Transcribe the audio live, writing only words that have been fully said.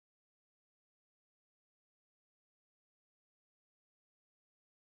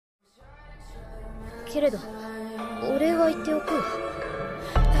けれど、お礼は言っておく。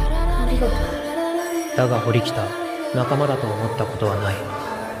ありがとう。だが堀北、仲間だと思ったことはない。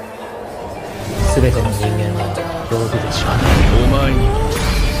全ての人間は道具でしかない。お前に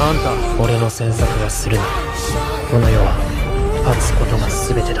あんた、俺の詮索はするな。この世は勝つことが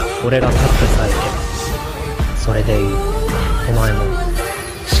全てだ。俺が勝ってさえいけばそれでいい。お前も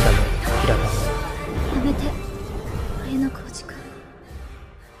しかも平田も。やめて、綾小路君。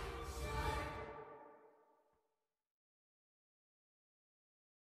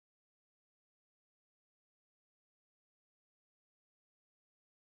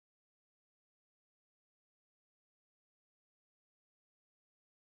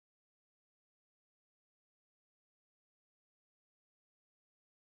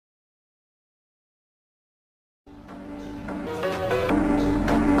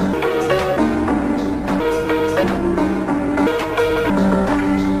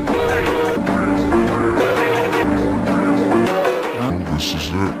This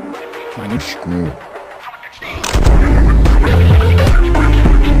is it. Finish school.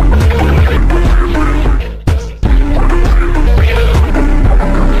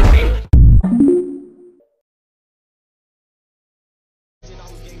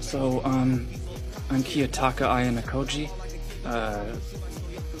 So, I'm ᴅᴇ괱ᴚᴀᴚ Ayanokoji.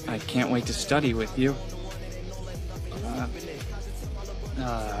 I can't wait to study with you.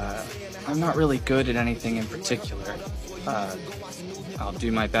 I'm not really good at anything in particular. I'll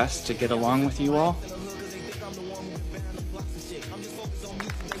do my best to get along with you all.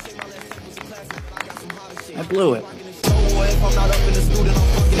 I blew it.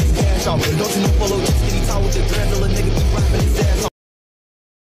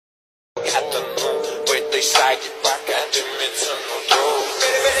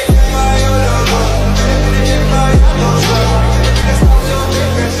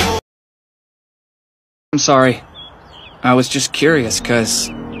 I'm sorry. I was just curious,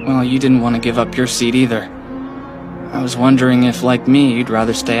 cause, well, you didn't want to give up your seat either. I was wondering if, like me, you'd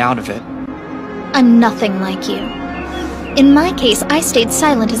rather stay out of it. I'm nothing like you. In my case, I stayed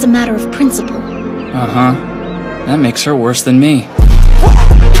silent as a matter of principle. Uh-huh. That makes her worse than me.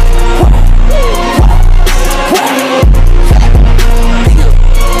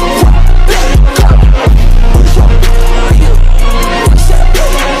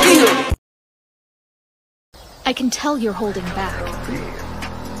 I can tell you're holding back.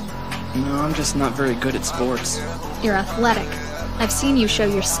 No, I'm just not very good at sports. You're athletic. I've seen you show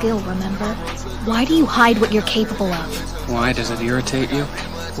your skill, remember? Why do you hide what you're capable of? Why, does it irritate you?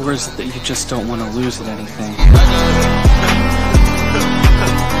 Or is it that you just don't want to lose at anything?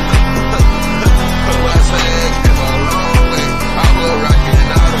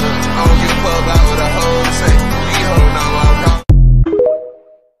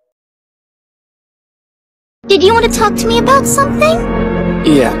 Did you want to talk to me about something?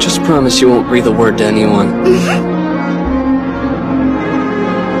 Yeah, just promise you won't breathe a word to anyone.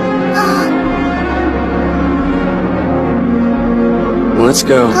 Let's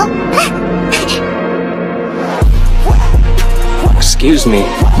go. Excuse me,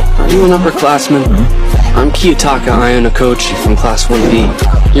 are you an upperclassman? I'm ᴅᴇ괱ᴚᴚ Ayanokoji from Class 1B.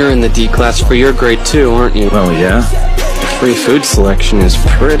 You're in the D class for your grade too, aren't you? Oh yeah? The free food selection is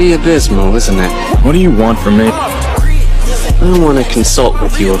pretty abysmal, isn't it? What do you want from me? I want to consult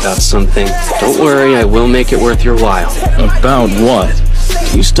with you about something. Don't worry, I will make it worth your while. About what?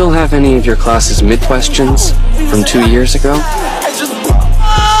 Do you still have any of your class's mid-questions from 2 years ago?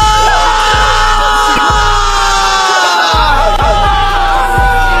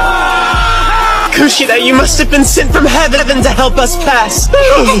 Kushida, you must have been sent from heaven to help us pass!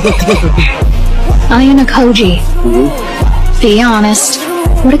 Ayanokoji. Be honest.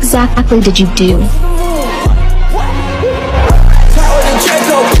 What exactly did you do?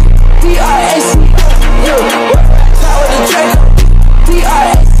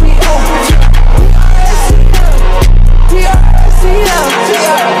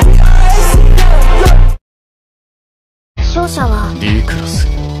 D クラス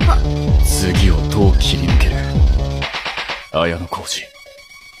次をどう切り抜けるAyanokoji.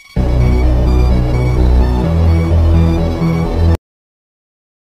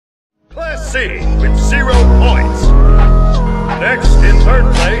 Class C with 0 points. Next, in third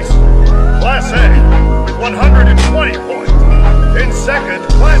place, Class A with 120 points. In second,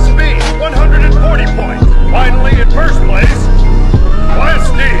 Class B, 140 points. Finally, in first place, Class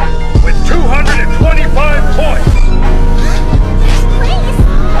D with 225 points.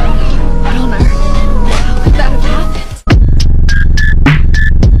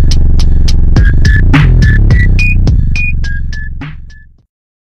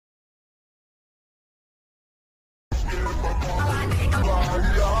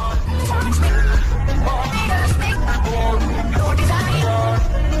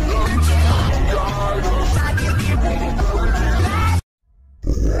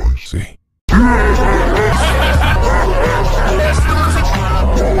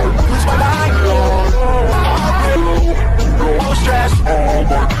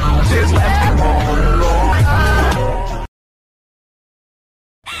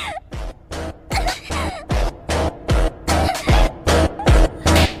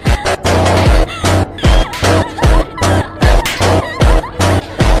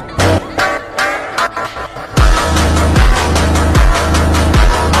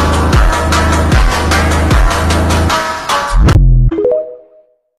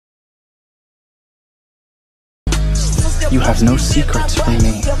 You have no secrets from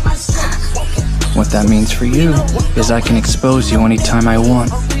me. What that means for you is I can expose you anytime I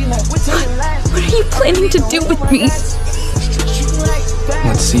want. What are you planning to do with me?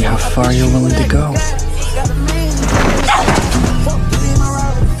 Let's see how far you're willing to go.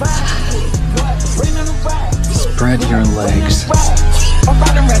 Spread your legs. I'm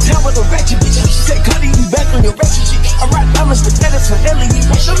riding around town with a ratchet bitch. She said, Cuddy, you back on your ratchet shit. I ride diamonds with tennis for Ellie.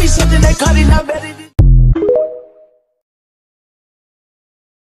 Show me something that Cuddy not better than.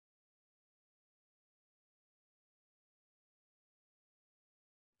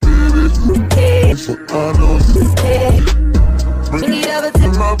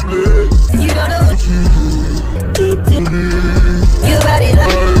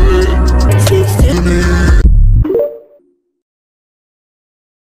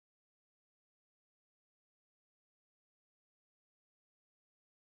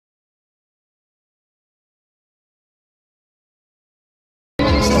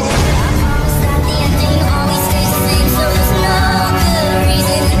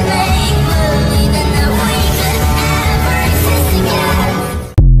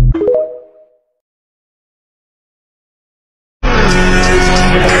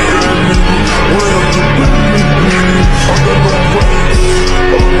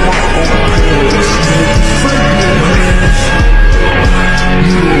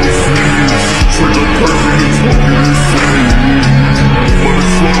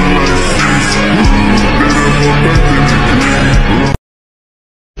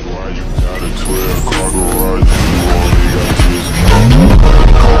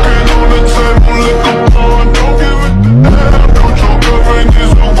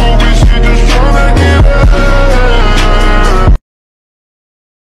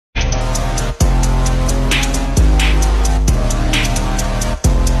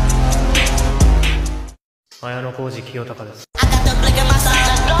 Ayanokoji Kiyotakaです。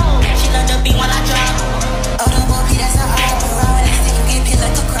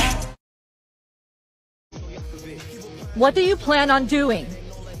What do you plan on doing?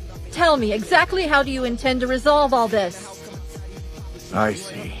 Tell me, exactly how do you intend to resolve all this? I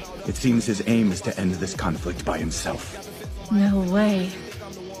see. It seems his aim is to end this conflict by himself. No way.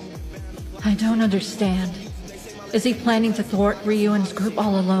 I don't understand. Is he planning to thwart Ryu and his group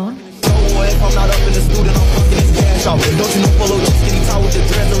all alone? If I'm not up in the student, I'm fucking his cash off. Don't you know follow just getting tired with the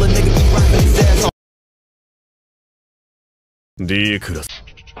dread, little nigga be rapping his ass off. D クラス。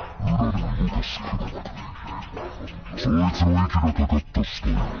そいつの息がかかったストー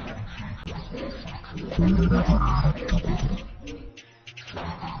リー。この中にいるってこと。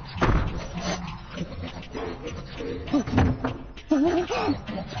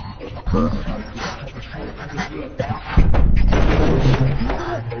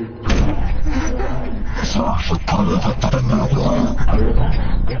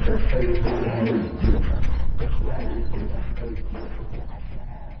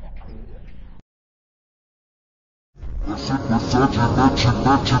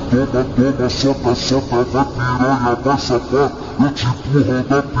Toma, soca, soca, vai piranha, vai safar, eu te empurro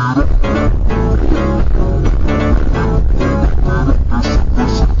da piranha.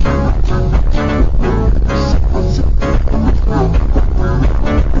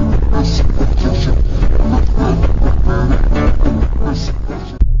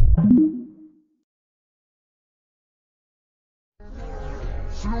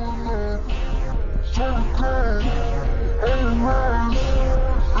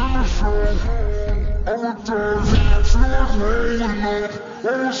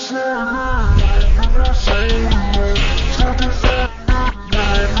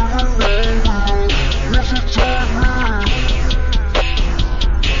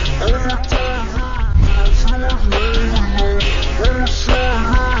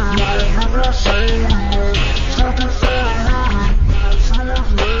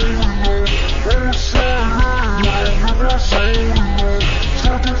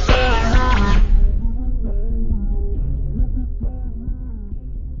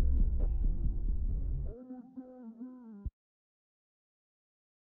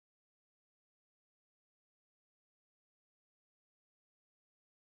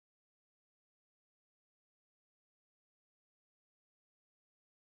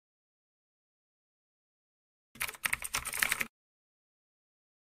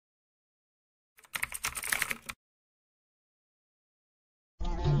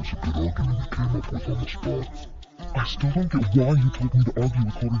 was a good argument you came up with on the spot. I still don't get why you told me to argue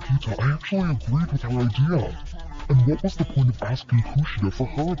with cote. I actually agreed with her idea. And what was the point of asking Kushida for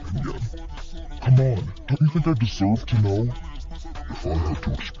her opinion? Come on, don't you think I deserve to know? If I had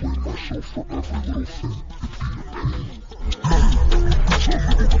to explain myself for every little thing, it'd be a pain.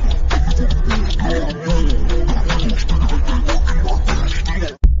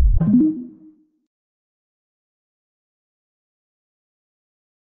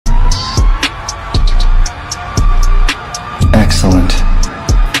 Excellent.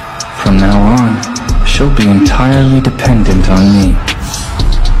 From now on, she'll be entirely dependent on me.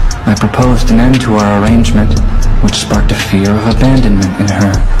 I proposed an end to our arrangement, which sparked a fear of abandonment in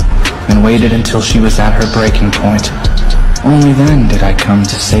her, and waited until she was at her breaking point. Only then did I come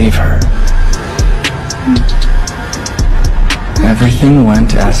to save her. Everything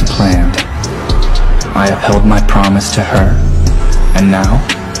went as planned. I upheld my promise to her, and now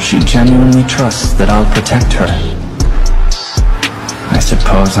she genuinely trusts that I'll protect her. I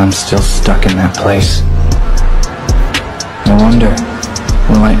suppose I'm still stuck in that place. I wonder,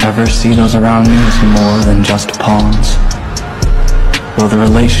 will I ever see those around me as more than just pawns? Will the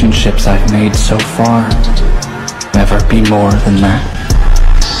relationships I've made so far ever be more than that?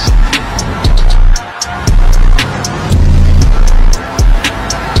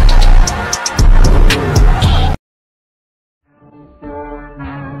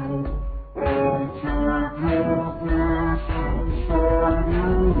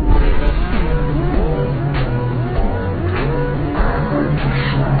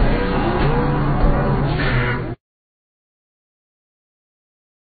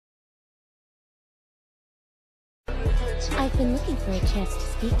 I've been looking for a chance to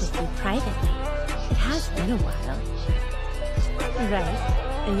speak with you privately. It has been a while. Right,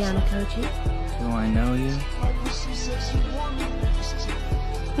 Ayanokoji? Do I know you?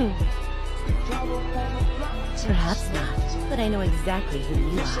 Perhaps not, but I know exactly who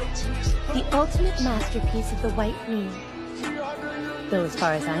you are. The ultimate masterpiece of the White Ring. Though as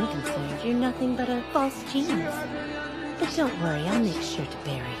far as I'm concerned, you're nothing but a false genius. But don't worry, I'll make sure to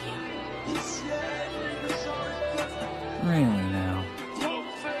bury you. Really now?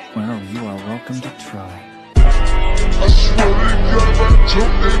 Well, you are welcome to try. I swear to God, I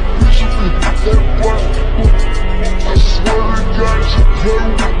took that bitch with that boy. I swear to God, you play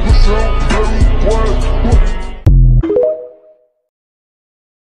with this out very boy.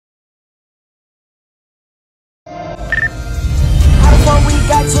 How far we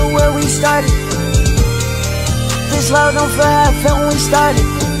got to where we started? This love don't feel how I felt when we started.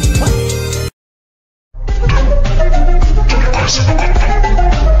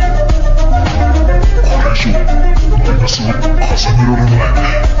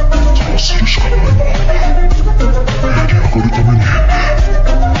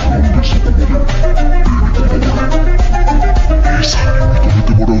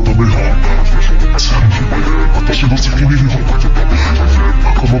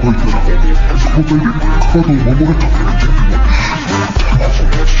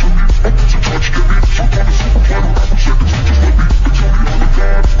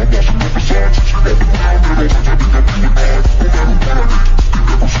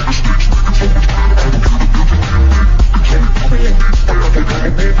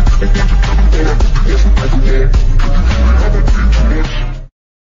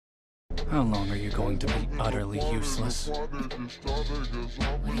 How long are you going to be utterly useless? What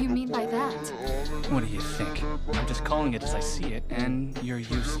do you mean by that? What do you think? I'm just calling it as I see it, and you're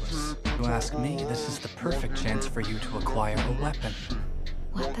useless. You ask me, this is the perfect chance for you to acquire a weapon.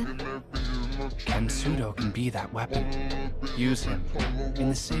 Weapon? Kensudo can be that weapon. Use him, in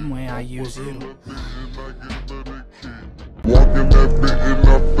the same way I use you. Walking that bit and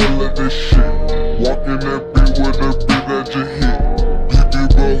I feel like this shit. Walking that bit with a bit that you hit.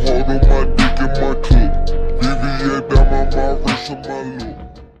 BB but hold on my dick and my clip. BB down on my wrist and my look.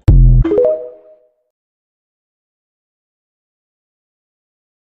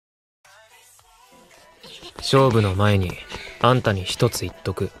 勝負の前にあんたに一つ言っ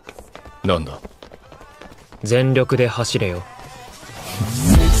とく。なんだ？全力で走れよ。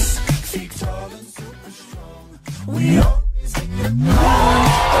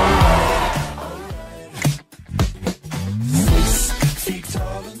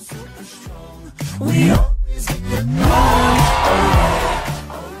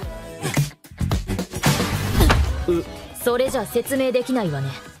それじゃ説明できないわね。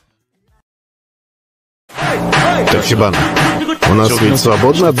 Тахибана, у нас ведь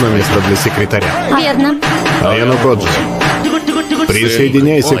свободно одно место для секретаря. Верно. Аянокоджи,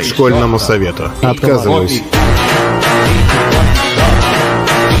 присоединяйся к школьному совету. Отказываюсь.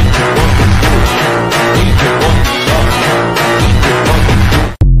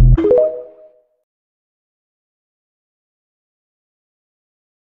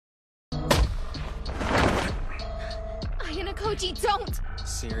 Ayanokoji, don't!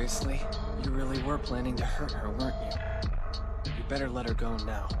 Seriously? You really were planning to hurt her, weren't you? better let her go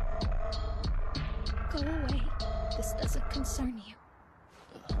now. Go away. This doesn't concern you.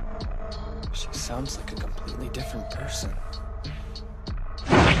 She sounds like a completely different person.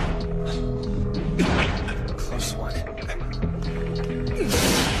 Close one.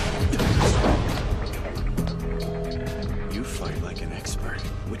 You fight like an expert.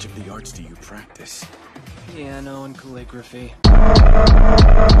 Which of the arts do you practice? Piano and calligraphy.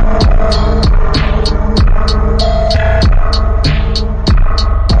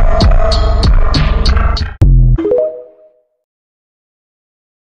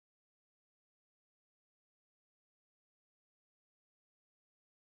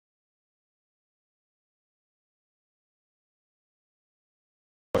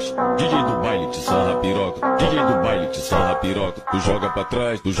 ，DJ do baile te sarra piroca, DJ do baile te sarra piroca. Tu joga pra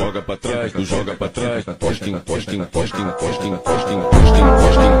trás, tu joga pra trás, tu joga pra trás. Posting, posting, posting, posting, posting, posting, posting, posting,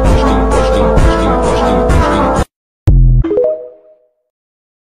 posting, posting, posting, posting.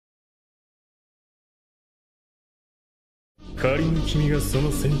 仮に君がそ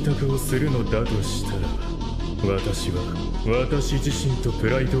の選択をするのだとしたら、私は私自身とプ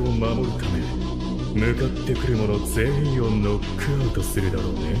ライドを守るため向かってくる者全員をノックアウトするだろ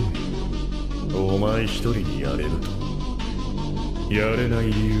うね。お前一人にやれると、やれな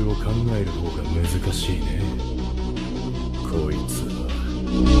い理由を考える方が難しいね。こいつは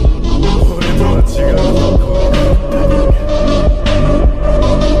俺とは違う方向に行った人間。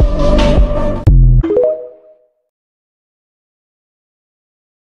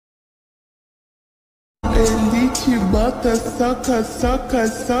 Elite bota, soca, soca,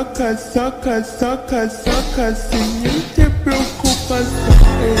 soca, soca, soca, soca, sem nem ter preocupação.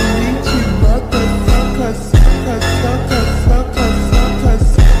 Elite bota, soca, soca, soca, soca, soca,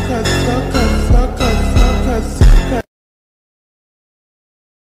 soca, soca, soca, soca, soca.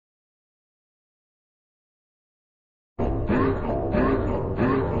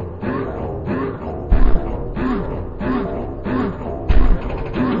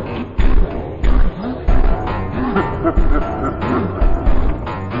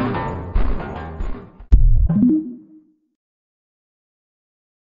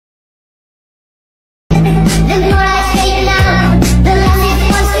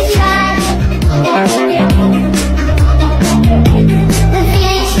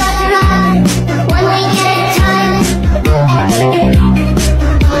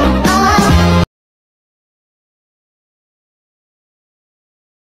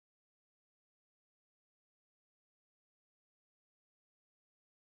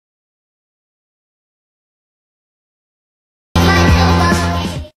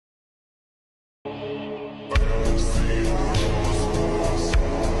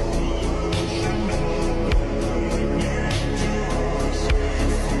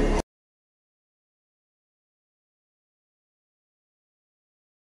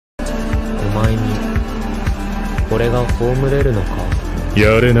これが葬れるのか。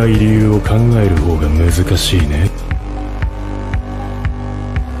やれない理由を考える方が難しいね。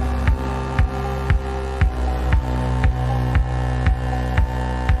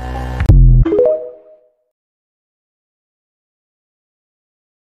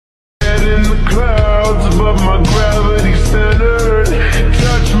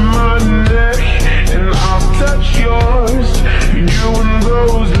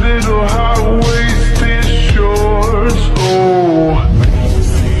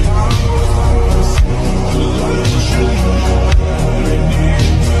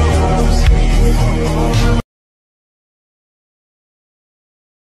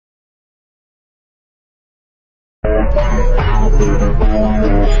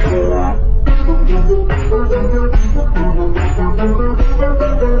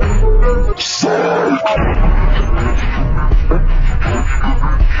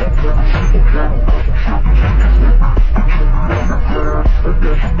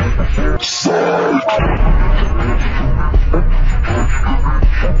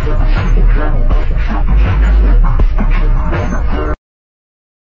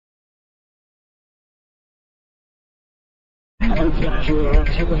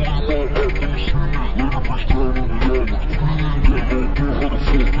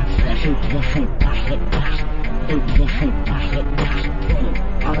Thank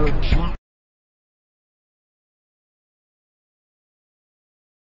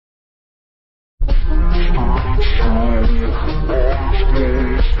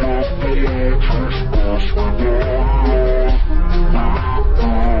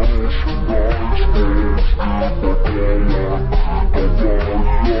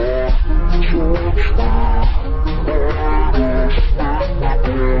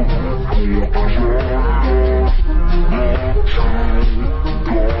you.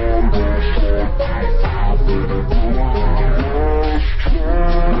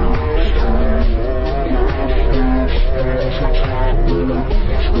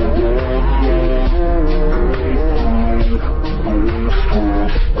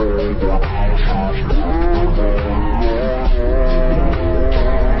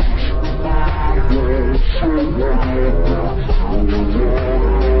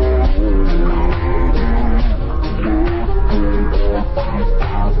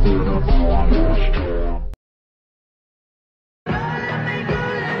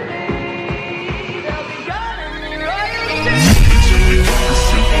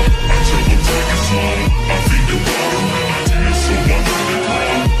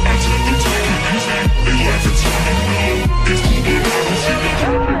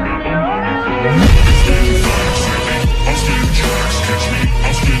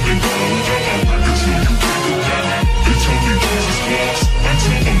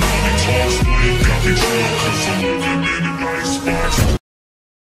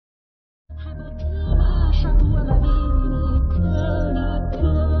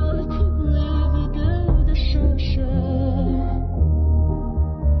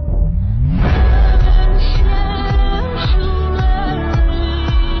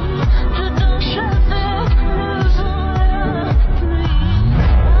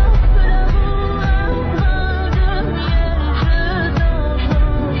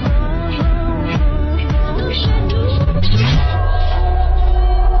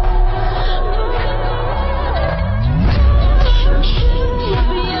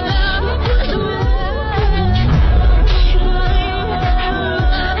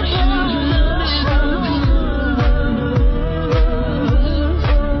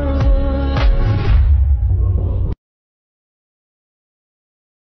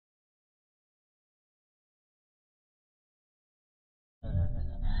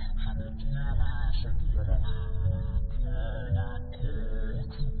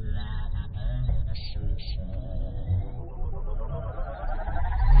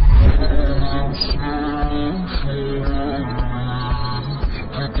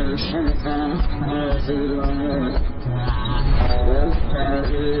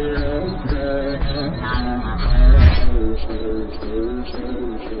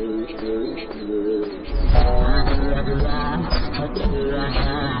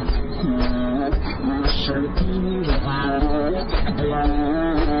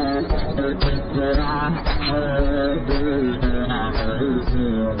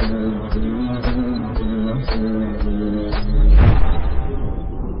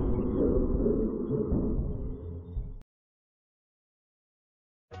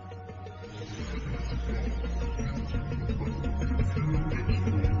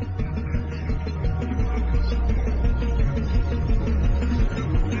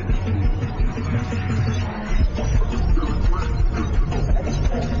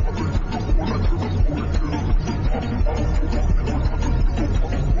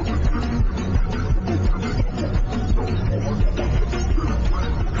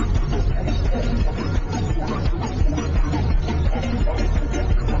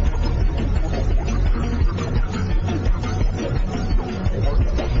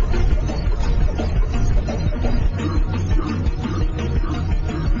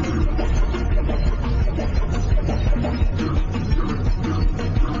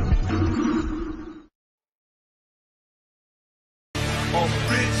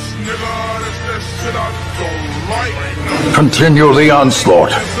 Continue the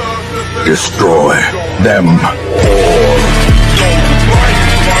onslaught. Destroy them all.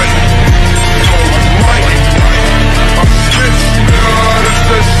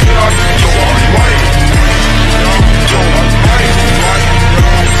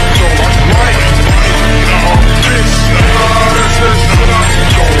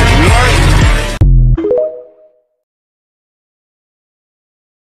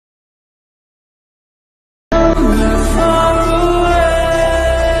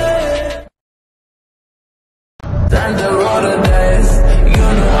 Than the road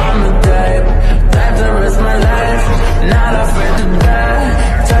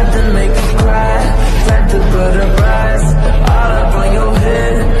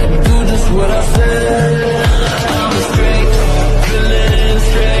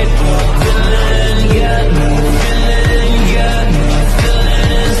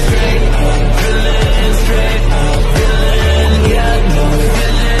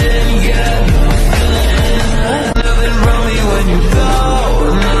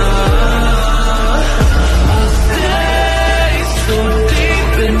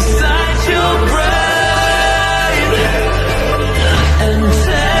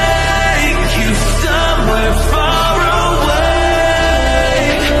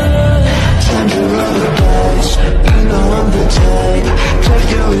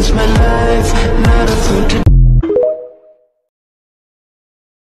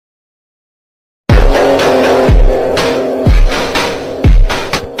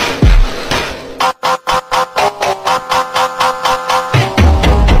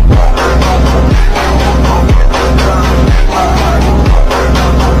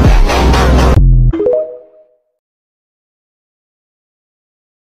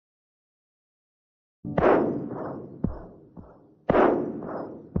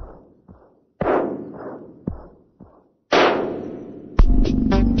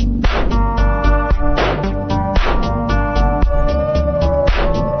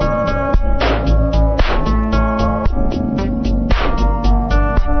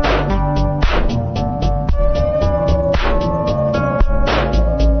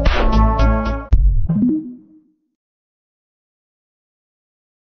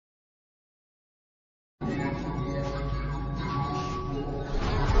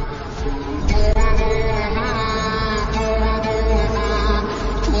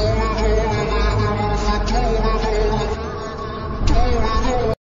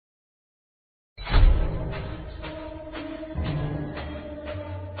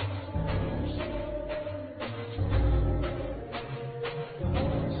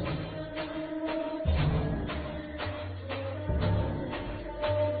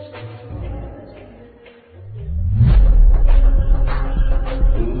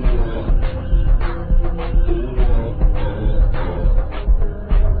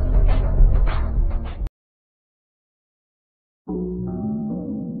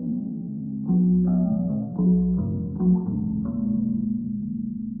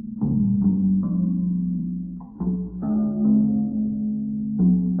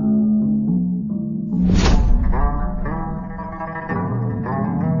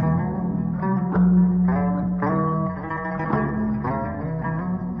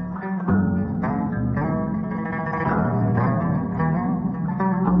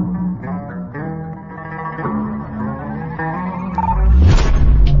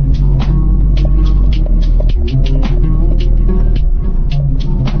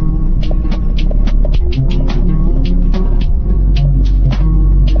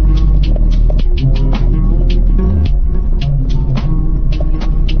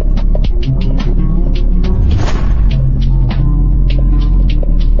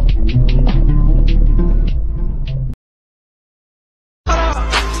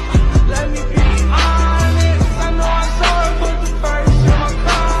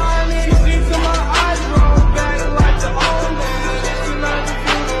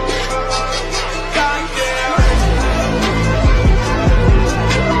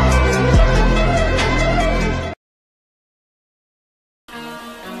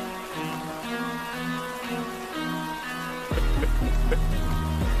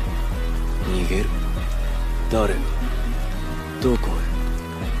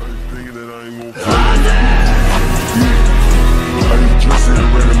thinking that I ain't gonna find it. I ain't just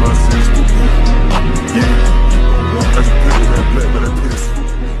saying right in my sense. Yeah. I just picked that black, but I pissed.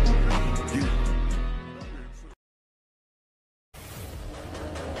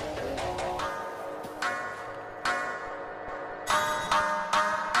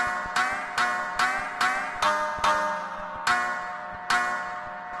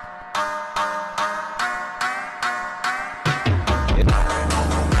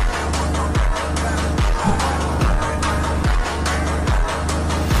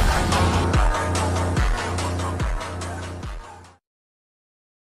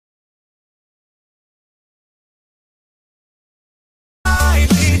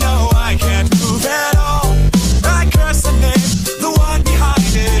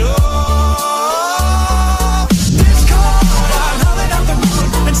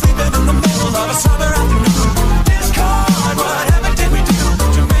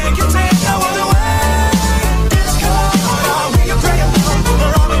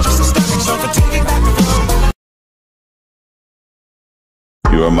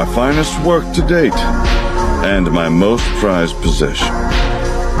 You are my finest work to date, and my most prized possession.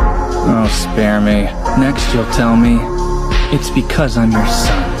 Oh, spare me. Next you'll tell me, it's because I'm your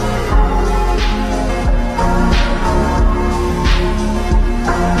son.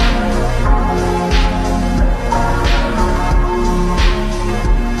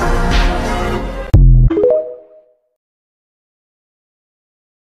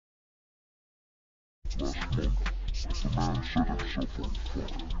 The man set himself on fire.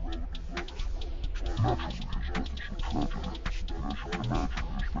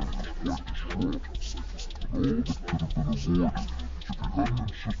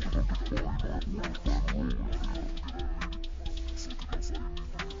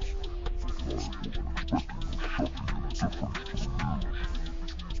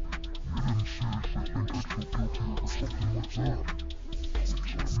 Naturally, his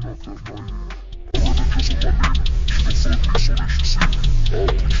death is a tragedy, and as you can imagine, his family is quite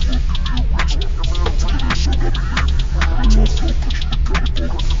distraught. And all that could have been avoided if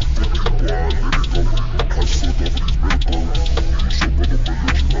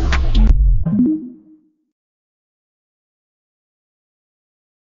he hadn't insisted on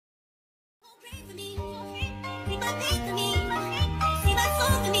defying our orders by an earlier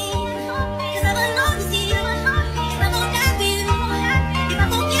hand. I wasn't expecting the shocking indifference to the news. You didn't seriously think I'd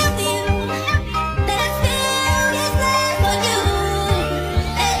feel guilty over something like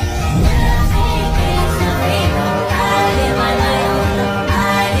that.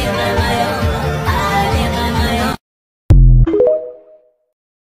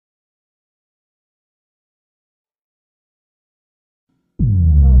 Please,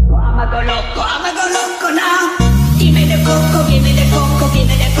 I'm not that naive. I'ma go loco now. Give me the coco, give me the coco, give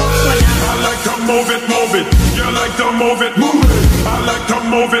me the coco now. I like to move it. You like to move it, move it. I like to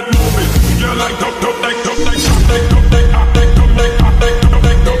move it. You like to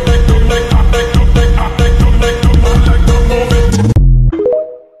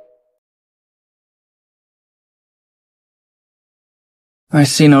I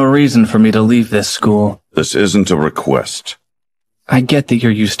see no reason for me to leave this school. This isn't a request. I get that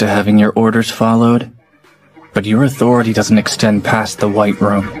you're used to having your orders followed, but your authority doesn't extend past the White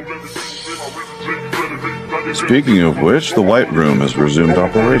Room. Speaking of which, the White Room has resumed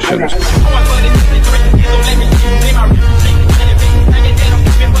operations.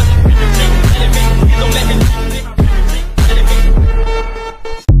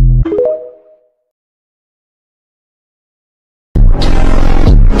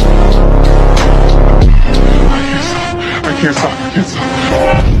 I can't stop.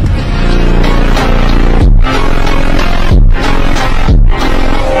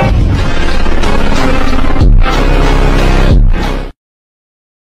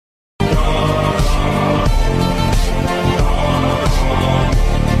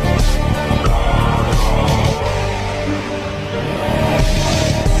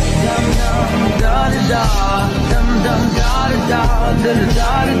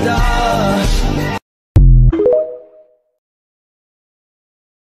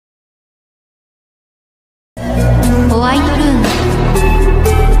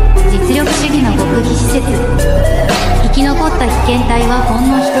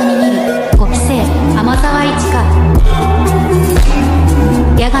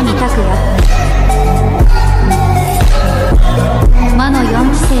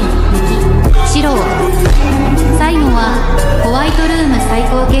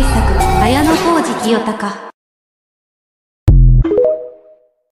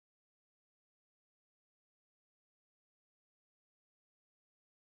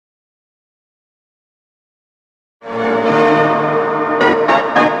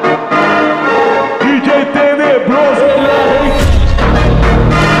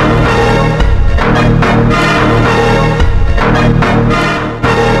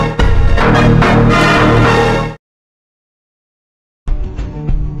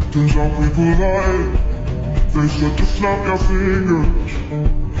 Turns out people lied. They said to snap your fingers,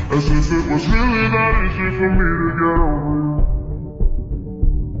 as if it was really that easy for me to get over you.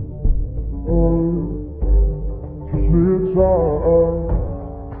 Just me inside.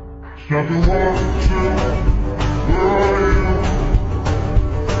 Snapping 1, 2, where are you?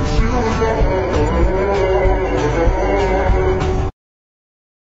 'Cause you was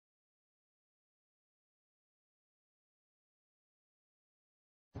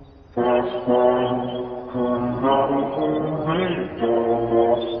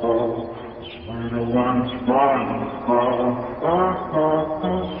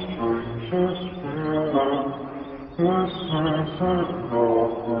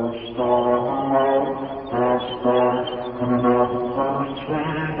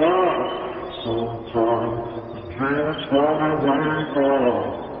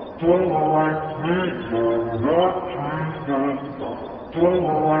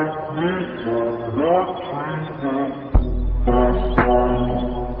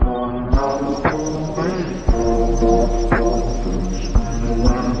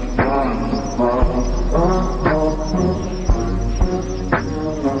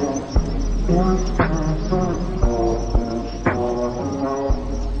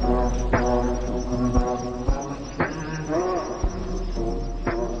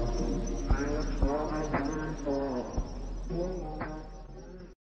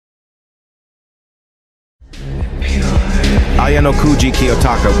Ayanokoji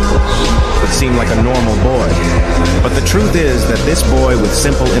Kiyotaka would seem like a normal boy, but the truth is that this boy with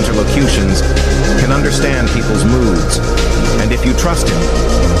simple interlocutions can understand people's moods, and if you trust him,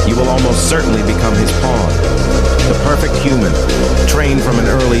 you will almost certainly become his pawn. The perfect human, trained from an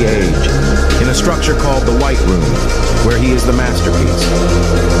early age, in a structure called the White Room, where he is the masterpiece.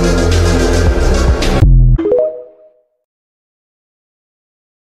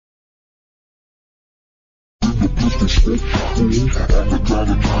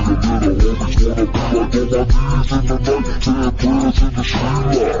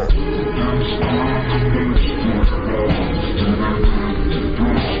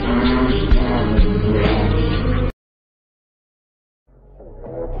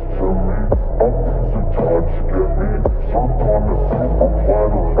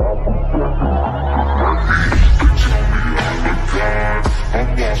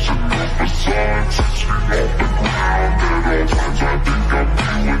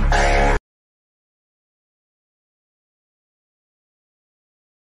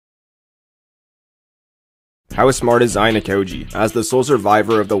 How smart is Ayanokoji? As the sole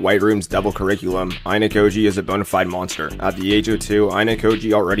survivor of the White Room's devil curriculum, Ayanokoji is a bona fide monster. At the age of 2,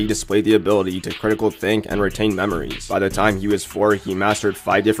 Ayanokoji already displayed the ability to critical think and retain memories. By the time he was 4, he mastered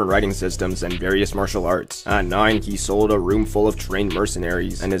 5 different writing systems and various martial arts. At 9, he sold a room full of trained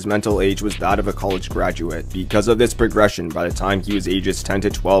mercenaries, and his mental age was that of a college graduate. Because of this progression, by the time he was ages 10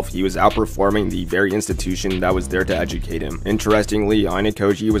 to 12, he was outperforming the very institution that was there to educate him. Interestingly,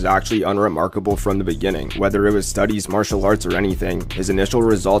 Ayanokoji was actually unremarkable from the beginning. Whether it was studies, martial arts, or anything, his initial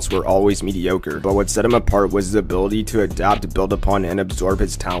results were always mediocre, but what set him apart was his ability to adapt, build upon, and absorb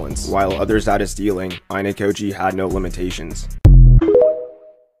his talents. While others had a ceiling, Ayanokoji had no limitations.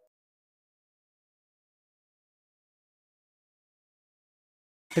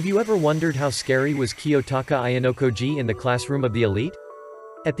 Have you ever wondered how scary was Kiyotaka Ayanokoji in the classroom of the elite?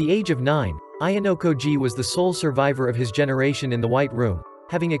 At the age of 9, Ayanokoji was the sole survivor of his generation in the White Room,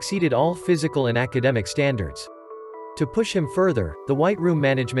 having exceeded all physical and academic standards. To push him further, the White Room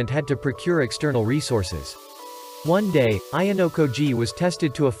management had to procure external resources. One day, Ayanokoji was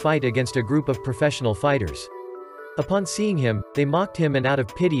tested to a fight against a group of professional fighters. Upon seeing him, they mocked him, and out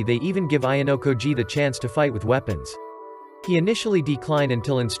of pity they even give Ayanokoji the chance to fight with weapons. He initially declined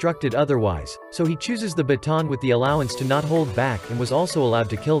until instructed otherwise, so he chooses the baton with the allowance to not hold back and was also allowed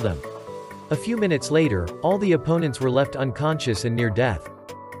to kill them. A few minutes later, all the opponents were left unconscious and near death.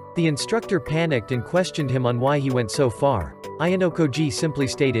 The instructor panicked and questioned him on why he went so far. Ayanokoji simply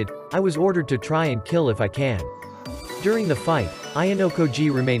stated, "I was ordered to try and kill if I can." During the fight,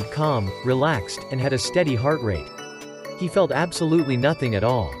 Ayanokoji remained calm, relaxed, and had a steady heart rate. He felt absolutely nothing at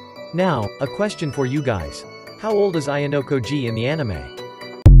all. Now, a question for you guys. How old is Ayanokoji in the anime?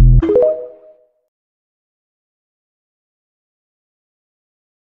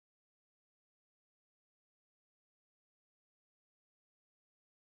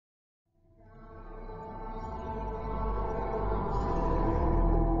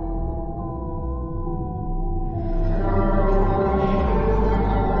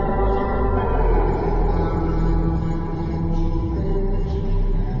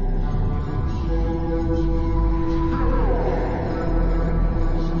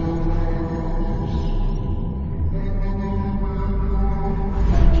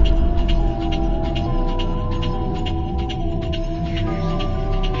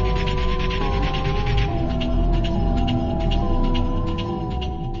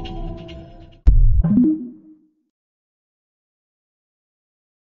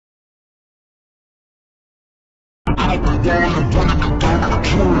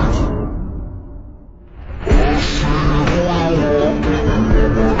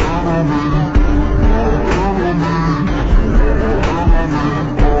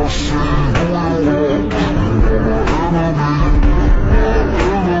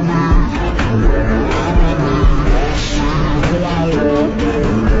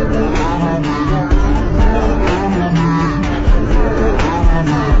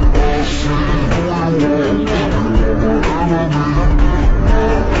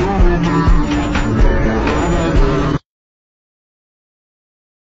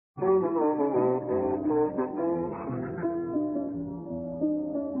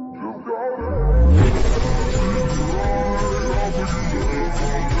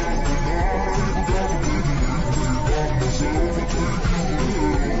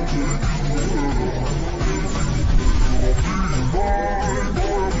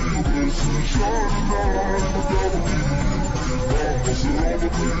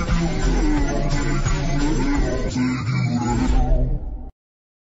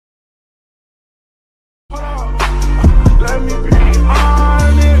 Let me be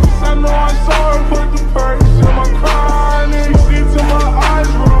honest. I know I saw her put the purse in my chronic. She see till my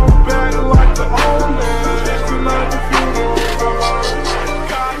eyes roll back like the old man. Just another funeral.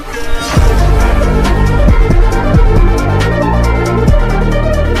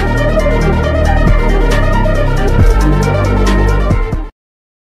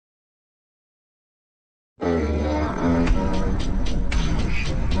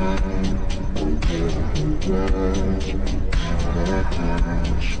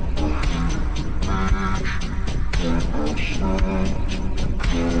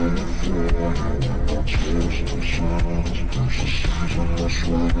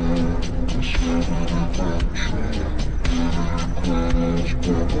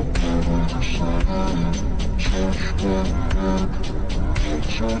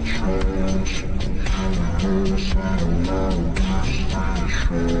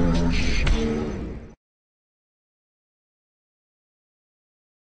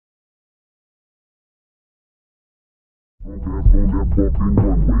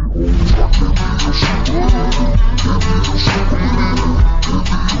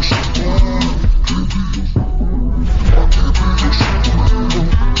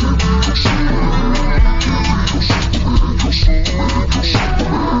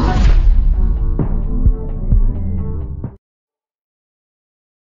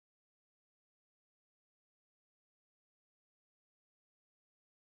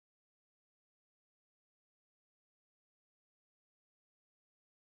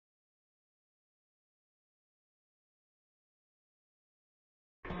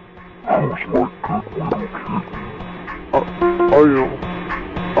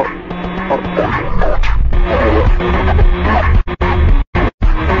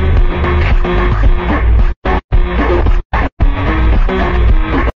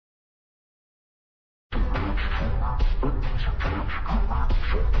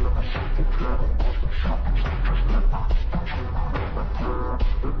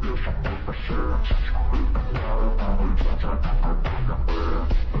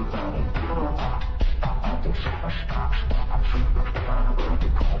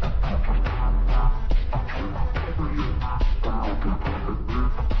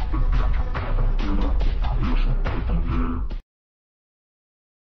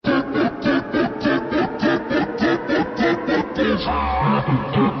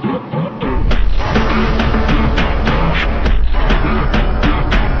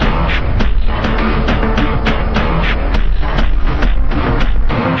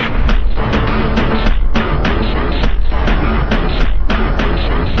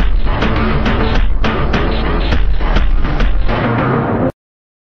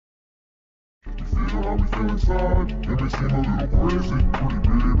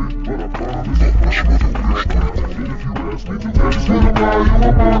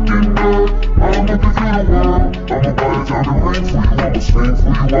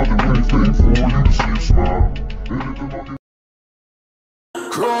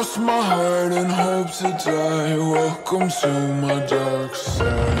 Cross my heart and hope to die. Welcome to my dark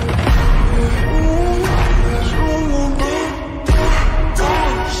side.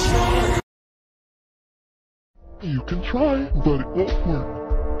 You can try, but it won't work.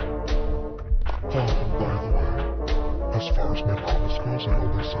 Oh, and by the way, as far as my promise goes, I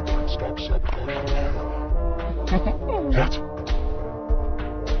only said that I'd stop sabotaging you. What?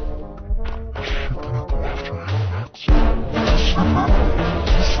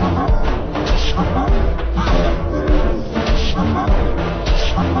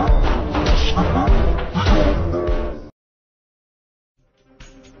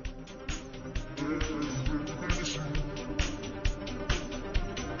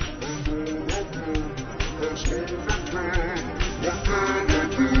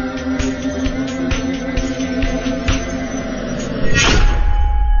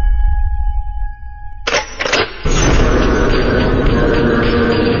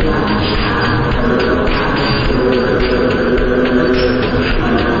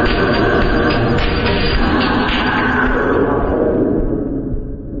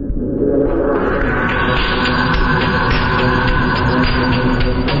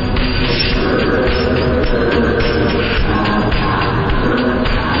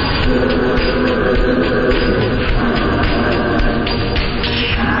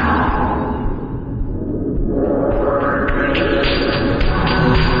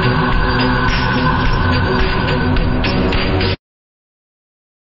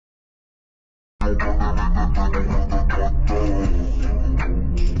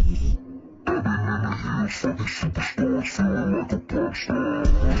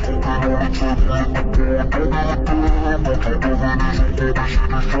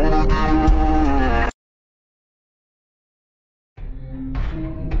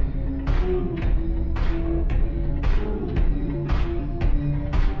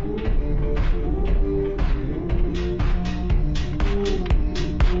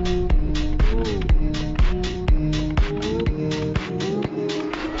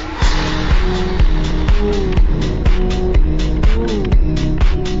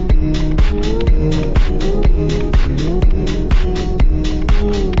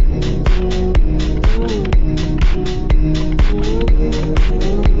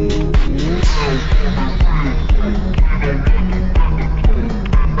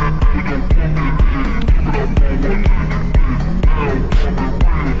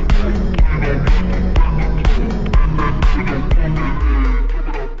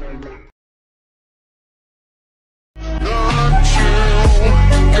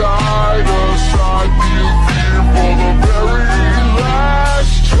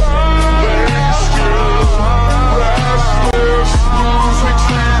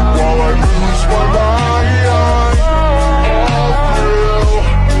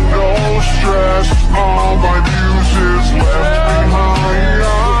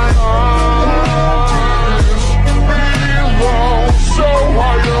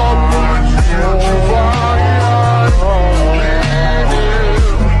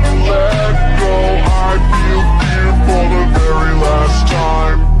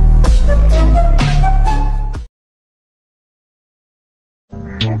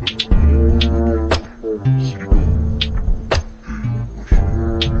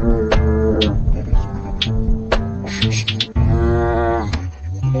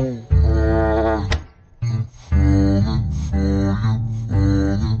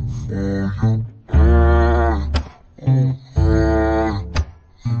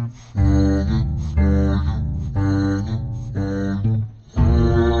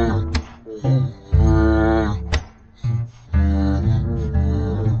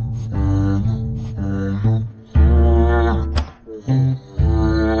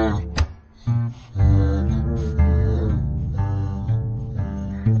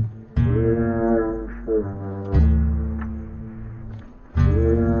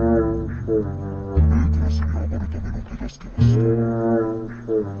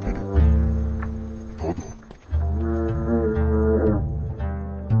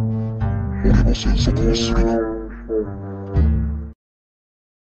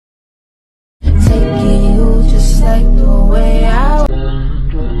 Taking you just like the way I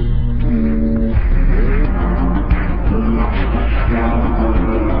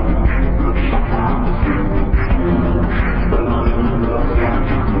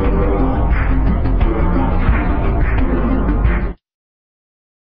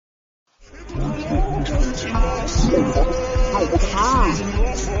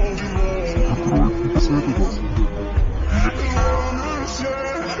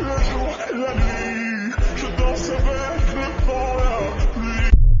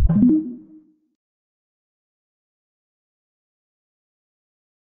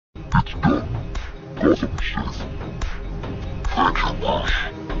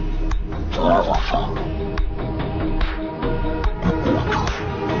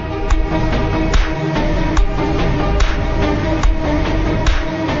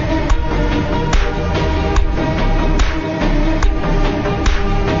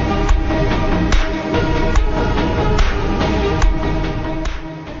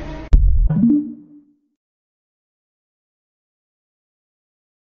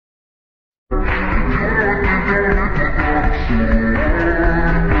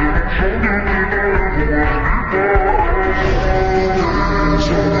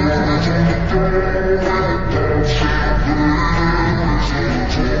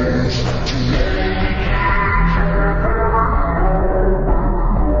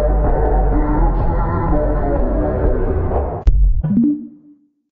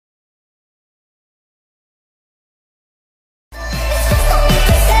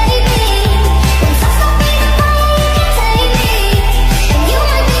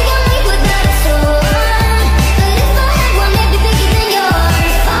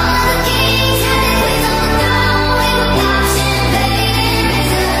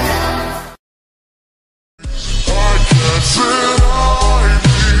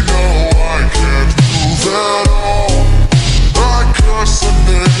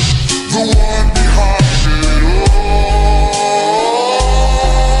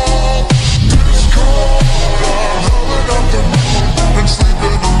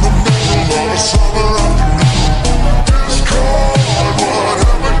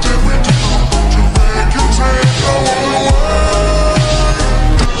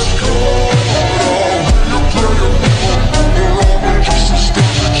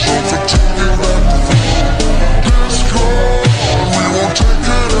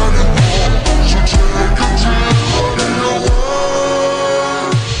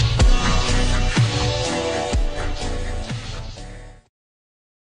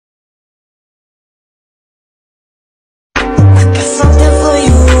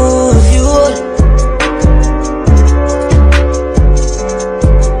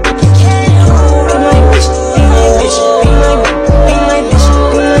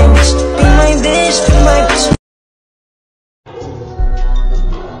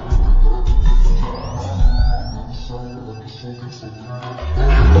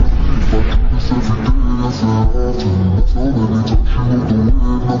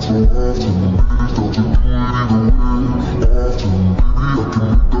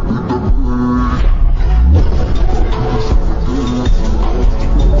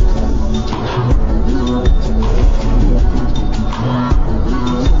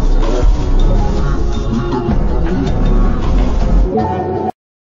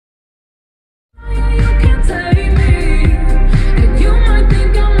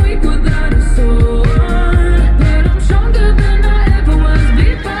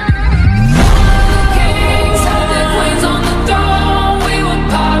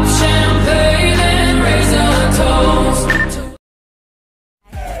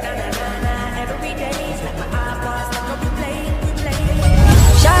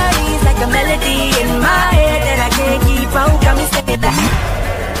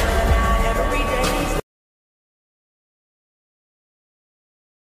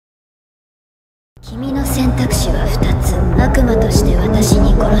君の選択肢は2つ。悪魔として私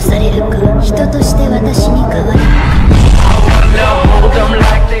に殺されるか、人として私に変わる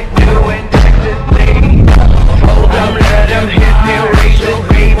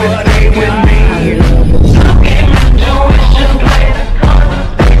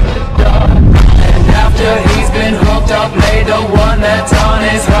After he's been hooked up, laid the one that's on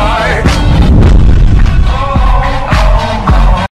his heart.